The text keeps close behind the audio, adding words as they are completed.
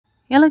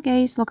Hello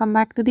guys, welcome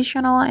back to the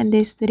channel. In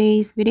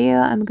today's video,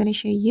 I'm gonna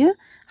show you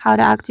how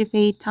to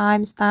activate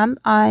timestamp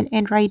on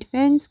Android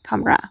phone's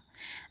camera.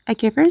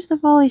 Okay, first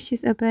of all, let's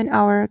just open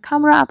our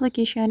camera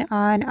application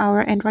on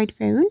our Android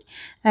phone.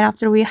 And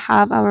after we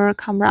have our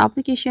camera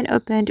application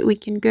opened, we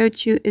can go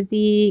to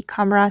the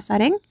camera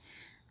setting.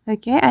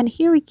 Okay, and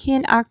here we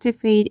can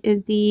activate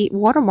the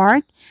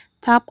watermark.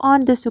 Tap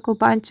on the circle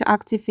button to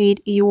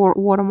activate your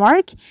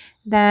watermark.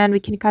 Then we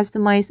can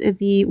customize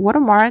the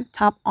watermark.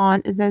 Tap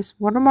on this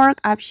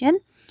watermark option,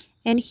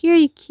 and here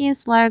you can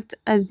select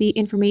the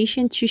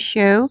information to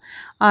show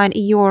on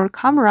your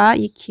camera.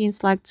 You can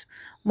select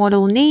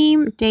model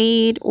name,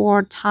 date,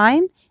 or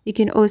time. You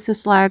can also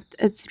select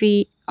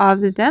three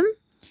of them,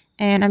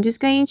 and I'm just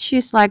going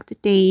to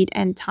select date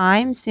and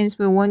time since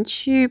we want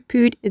to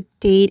put a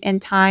date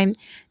and time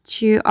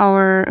to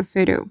our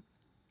photo.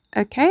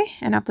 Okay,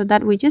 and after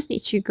that we just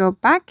need to go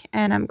back,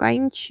 and I'm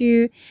going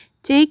to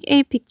take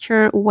a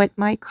picture with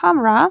my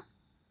camera.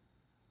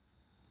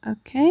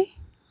 Okay,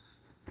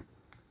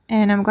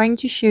 and I'm going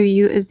to show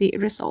you the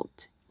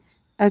result.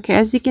 Okay,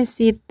 as you can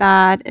see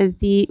that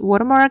the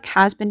watermark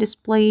has been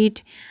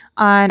displayed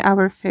on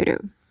our photo.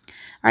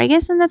 Alright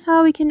guys, and that's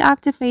how we can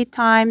activate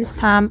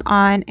timestamp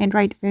on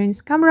Android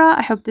phone's camera.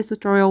 I hope this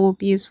tutorial will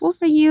be useful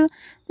for you.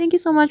 Thank you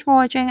so much for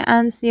watching,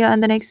 and see you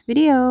on the next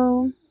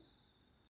video.